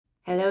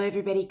Hello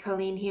everybody,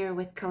 Colleen here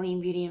with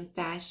Colleen Beauty and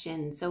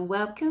Fashion. So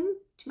welcome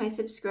to my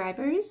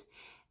subscribers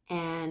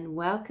and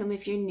welcome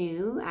if you're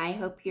new. I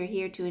hope you're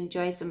here to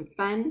enjoy some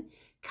fun,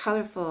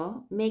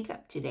 colorful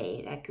makeup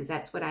today because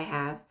that's what I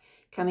have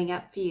coming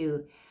up for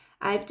you.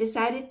 I've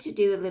decided to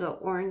do a little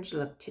orange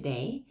look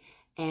today,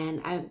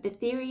 and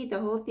the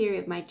whole theory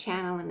of my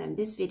channel and of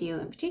this video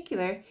in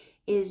particular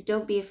is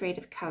don't be afraid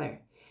of color.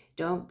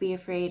 Don't be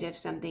afraid of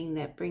something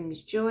that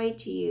brings joy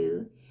to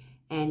you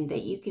and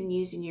that you can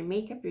use in your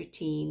makeup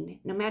routine,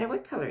 no matter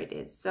what color it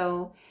is.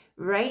 So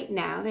right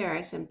now, there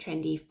are some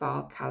trendy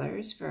fall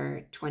colors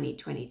for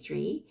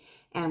 2023,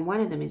 and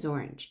one of them is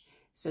orange.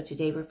 So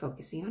today we're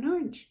focusing on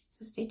orange,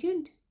 so stay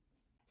tuned.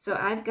 So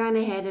I've gone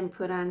ahead and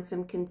put on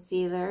some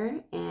concealer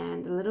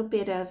and a little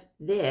bit of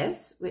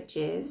this, which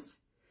is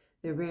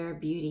the Rare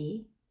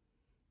Beauty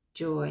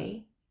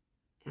Joy.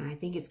 I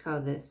think it's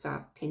called the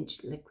Soft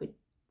Pinch Liquid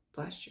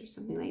Blush or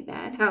something like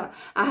that.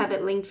 I'll have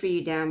it linked for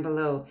you down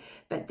below.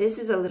 But this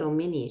is a little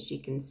mini, as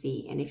you can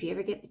see. And if you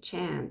ever get the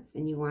chance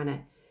and you want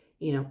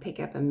to, pick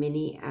up a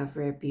mini of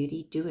Rare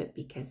Beauty, do it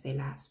because they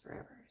last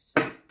forever.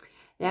 So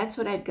that's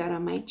what I've got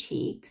on my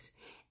cheeks.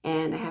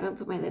 And I haven't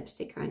put my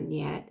lipstick on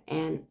yet.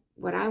 And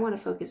what I want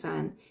to focus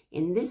on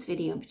in this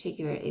video in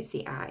particular is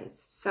the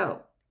eyes.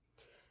 So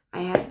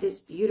I have this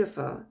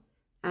beautiful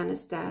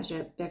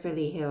Anastasia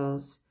Beverly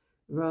Hills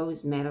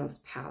Rose Metals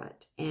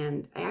palette,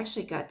 and I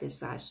actually got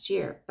this last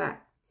year, but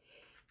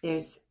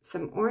there's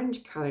some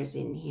orange colors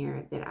in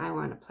here that I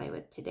want to play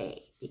with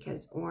today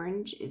because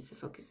orange is the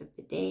focus of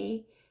the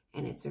day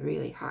and it's a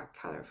really hot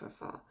color for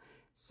fall.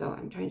 So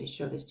I'm trying to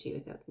show this to you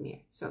without the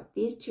mirror. So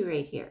these two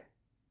right here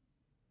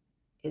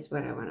is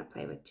what I want to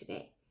play with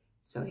today.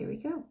 So here we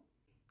go.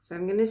 So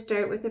I'm going to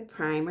start with a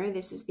primer.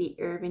 This is the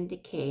Urban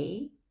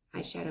Decay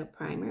eyeshadow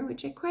primer,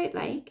 which I quite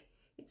like.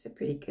 It's a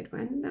pretty good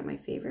one. Not my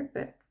favorite,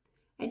 but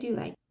I do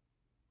like it.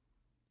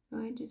 So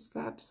I just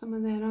slap some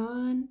of that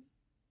on,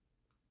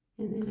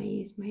 and then I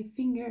use my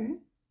finger.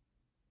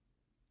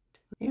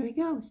 There we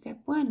go, step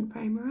one,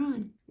 primer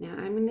on. Now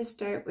I'm going to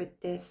start with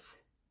this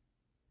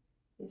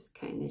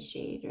kind of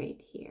shade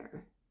right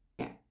here.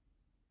 There.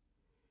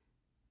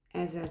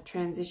 As a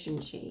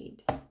transition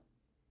shade.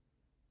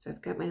 So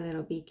I've got my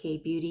little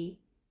BK Beauty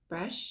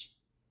brush.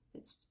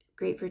 It's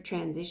great for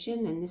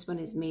transition, and this one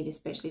is made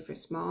especially for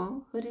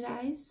small hooded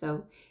eyes,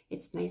 so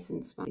it's nice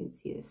and small. You can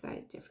see the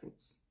size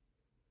difference.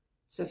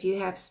 So if you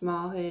have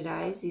small hooded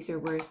eyes, these are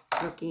worth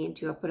looking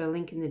into. I'll put a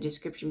link in the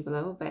description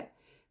below, but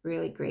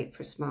really great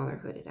for smaller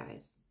hooded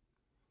eyes.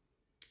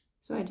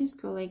 So I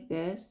just go like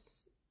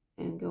this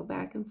and go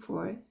back and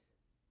forth.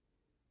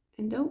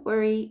 And don't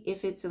worry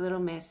if it's a little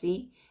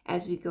messy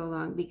as we go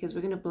along, because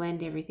we're going to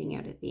blend everything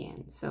out at the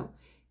end. So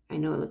I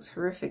know it looks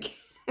horrific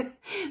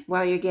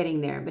while you're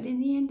getting there, but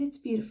in the end it's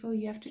beautiful.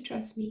 You have to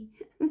trust me.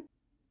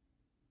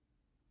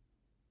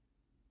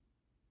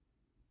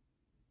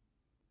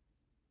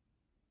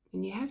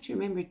 And you have to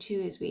remember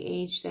too, as we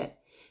age, that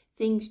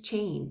things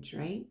change,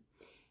 right?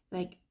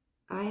 Like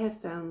I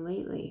have found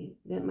lately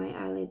that my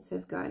eyelids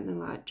have gotten a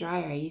lot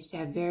drier. I used to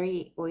have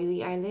very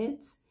oily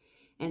eyelids,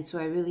 and so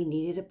I really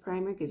needed a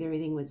primer because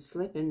everything would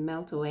slip and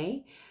melt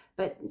away.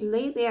 But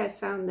lately I've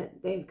found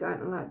that they've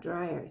gotten a lot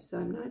drier, so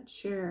I'm not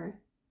sure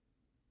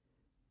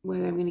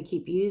whether I'm going to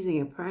keep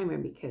using a primer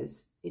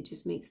because it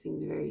just makes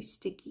things very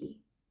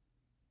sticky.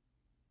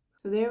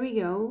 So there we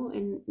go.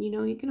 And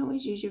you can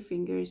always use your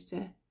fingers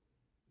to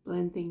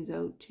blend things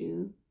out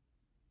too.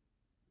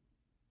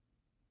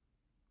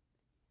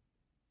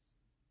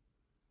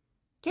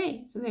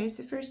 Okay, so there's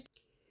the first.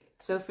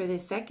 So for the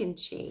second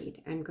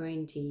shade, I'm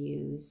going to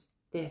use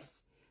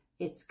this.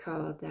 It's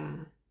called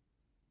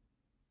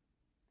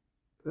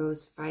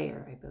Rose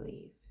Fire, I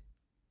believe.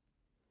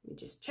 Let me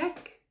just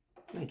check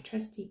my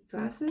trusty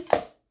glasses.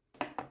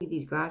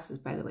 These glasses,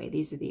 by the way,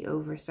 these are the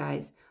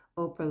oversized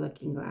Oprah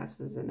looking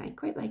glasses, and I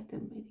quite like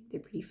them. I think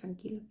they're pretty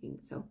funky looking.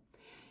 So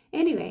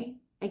anyway,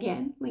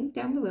 again, link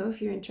down below if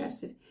you're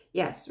interested.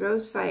 Yes,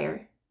 Rose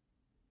Fire.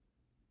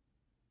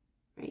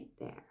 Right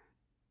there.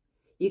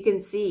 You can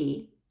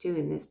see too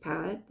in this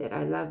palette that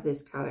I love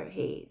this color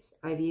Haze.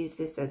 I've used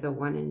this as a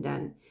one and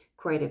done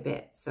quite a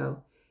bit.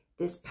 So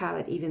this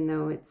palette, even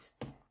though it's,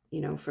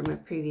 from a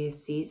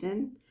previous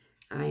season,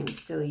 I'm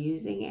still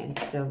using and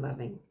still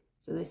loving.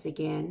 So this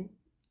again,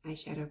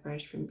 eyeshadow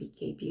brush from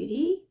BK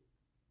Beauty.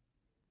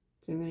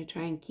 So I'm going to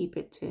try and keep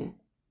it to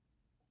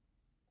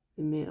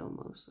the middle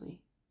mostly.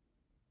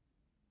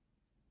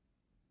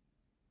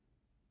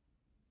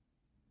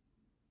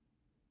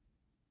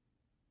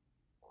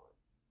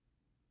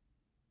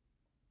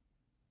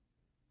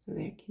 So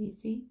there, can you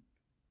see?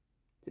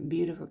 It's a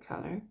beautiful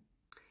color.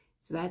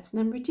 So that's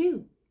number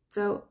 2.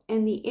 So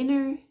in the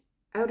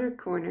outer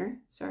corner,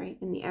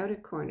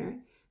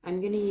 I'm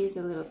going to use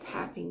a little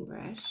tapping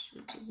brush,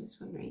 which is this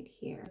one right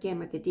here. Again,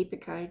 with the deeper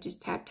color,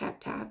 just tap,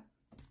 tap, tap.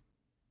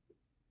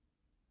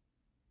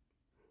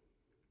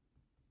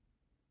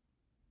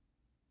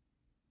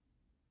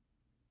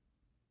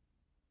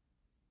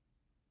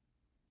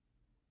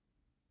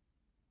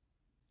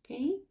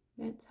 Okay,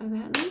 that's how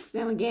that looks.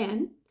 Now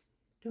again,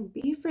 Don't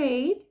be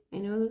afraid. I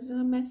know it looks a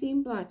little messy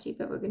and blotchy,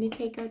 but we're going to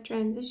take our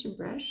transition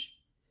brush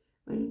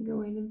and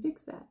go in and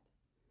fix that.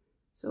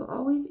 So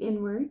always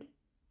inward,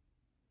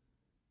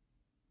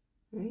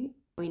 right?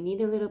 We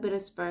need a little bit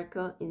of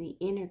sparkle in the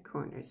inner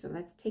corner. So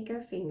let's take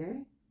our finger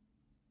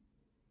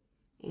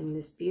and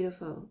this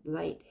beautiful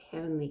light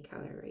heavenly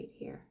color right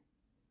here.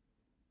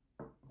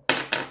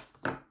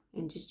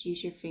 And just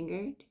use your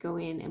finger to go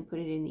in and put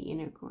it in the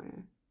inner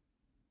corner.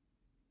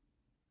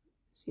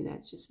 See,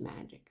 that's just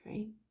magic,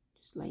 right?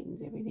 Just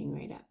lightens everything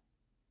right up.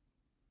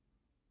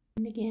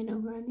 And again,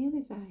 over on the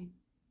other side.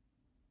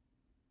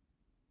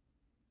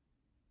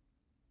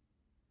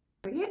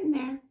 We're getting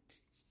there.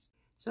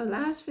 So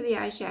last for the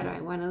eyeshadow,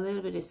 I want a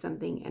little bit of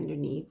something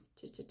underneath,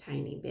 just a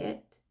tiny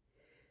bit.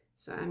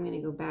 So I'm going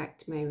to go back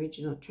to my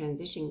original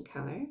transition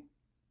color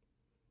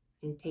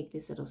and take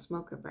this little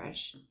smoker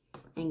brush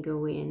and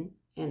go in.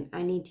 And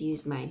I need to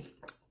use my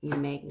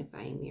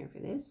magnifying mirror for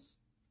this.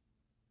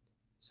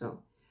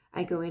 So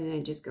I go in and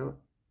I just go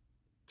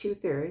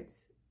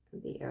 2/3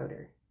 of the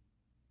outer.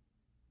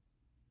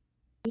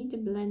 I need to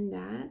blend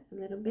that a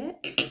little bit.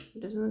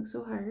 It doesn't look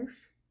so harsh.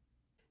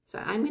 So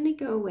I'm going to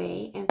go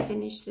away and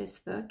finish this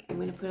look. I'm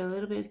going to put a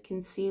little bit of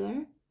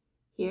concealer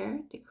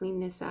here to clean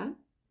this up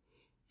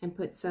and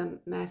put some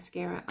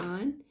mascara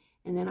on.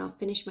 And then I'll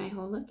finish my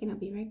whole look and I'll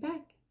be right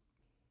back.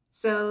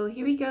 So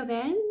here we go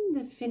then,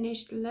 the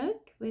finished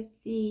look with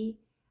the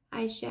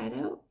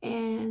eyeshadow.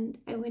 And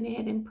I went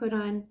ahead and put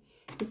on,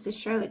 this is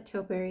Charlotte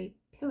Tilbury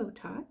Pillow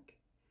Talk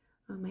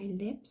on my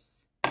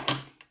lips.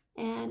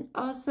 And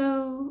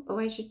also, oh,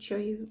 I should show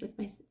you with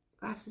my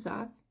glasses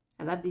off.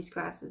 I love these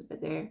glasses,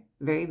 but they're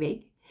very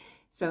big.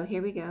 So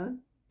here we go.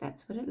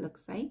 That's what it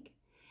looks like.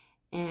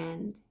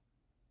 And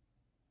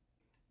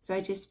so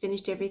I just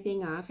finished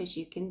everything off, as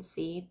you can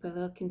see. Put a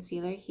little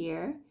concealer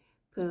here.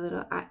 Put a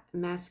little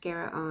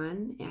mascara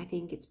on. I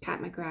think it's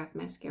Pat McGrath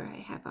mascara I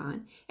have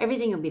on.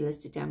 Everything will be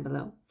listed down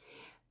below.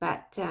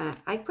 But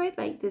I quite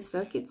like this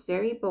look. It's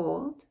very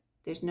bold.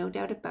 There's no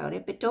doubt about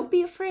it. But don't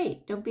be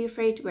afraid. Don't be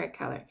afraid to wear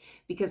color.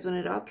 Because when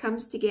it all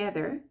comes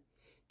together,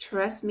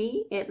 trust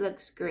me, it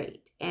looks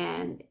great.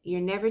 And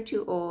you're never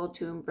too old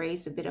to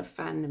embrace a bit of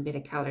fun, a bit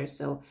of color.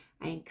 So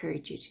I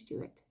encourage you to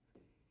do it.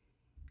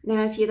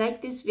 Now, if you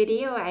like this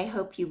video, I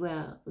hope you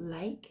will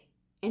like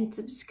and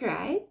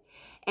subscribe.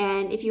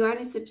 And if you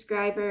aren't a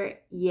subscriber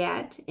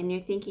yet and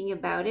you're thinking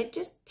about it,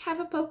 just have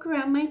a poke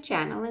around my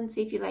channel and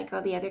see if you like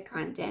all the other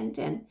content.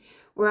 And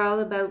we're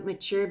all about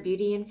mature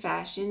beauty and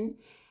fashion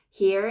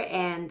here.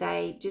 And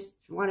I just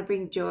want to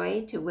bring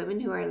joy to women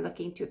who are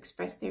looking to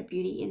express their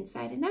beauty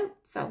inside and out.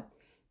 So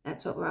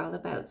that's what we're all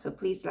about. So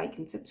please like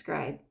and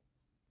subscribe.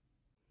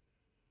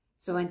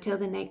 So until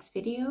the next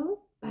video,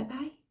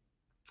 bye-bye.